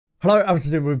Hello,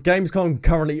 Albsterz with Gamescom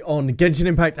currently on. Genshin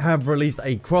Impact have released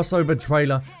a crossover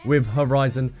trailer with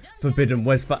Horizon Forbidden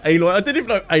West for Aloy. I didn't even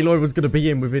know Aloy was going to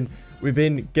be within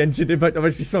Genshin Impact. I'm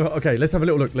actually so... Okay, let's have a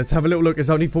little look. Let's have a little look. It's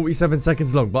only 47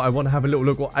 seconds long, but I want to have a little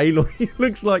look what Aloy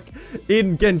looks like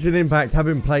in Genshin Impact,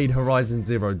 having played Horizon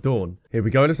Zero Dawn. Here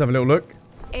we go. Let's have a little look.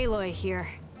 Aloy here.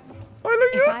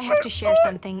 If I have to share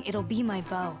something, it'll be my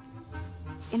bow.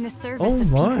 In the service of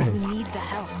people who need the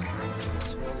help.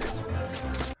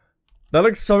 That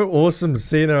looks so awesome,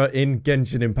 seeing her in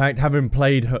Genshin Impact, having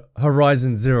played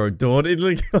Horizon Zero Dawn.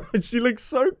 She looks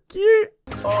so cute.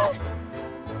 Oh.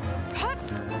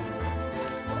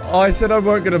 I said I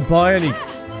weren't going to buy any...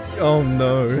 Oh,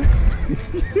 no.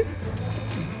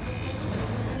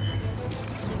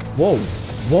 Whoa.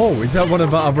 Whoa, is that one of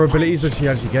her other abilities that she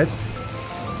actually gets?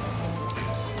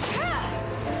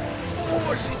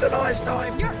 Oh, she's an ice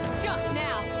type. You're stuck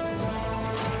now.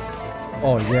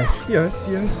 Oh, yes, yes,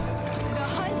 yes.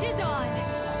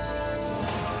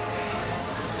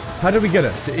 How do we get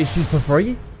her? Is she for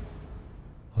free?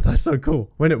 Oh, that's so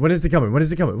cool. When is it coming? When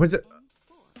is it coming? When's it?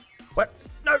 What?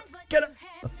 No, get her.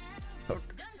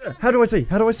 How do I see?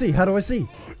 How do I see? How do I see?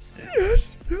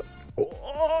 Yes.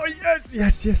 Oh, yes,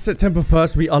 yes, yes. September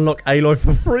 1st, we unlock Aloy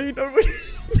for free, don't we?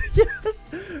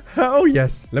 Yes. Hell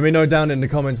yes. Let me know down in the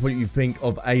comments what you think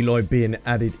of Aloy being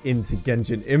added into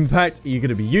Genshin Impact. Are you going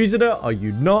to be using it? Are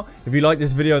you not? If you like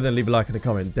this video, then leave a like and a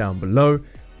comment down below.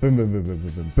 Boom, boom, boom, boom,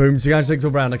 boom, boom, boom. So guys, thanks all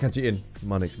round. I'll catch you in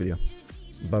my next video.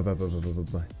 Bye, bye, bye, bye, bye,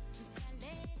 bye, bye.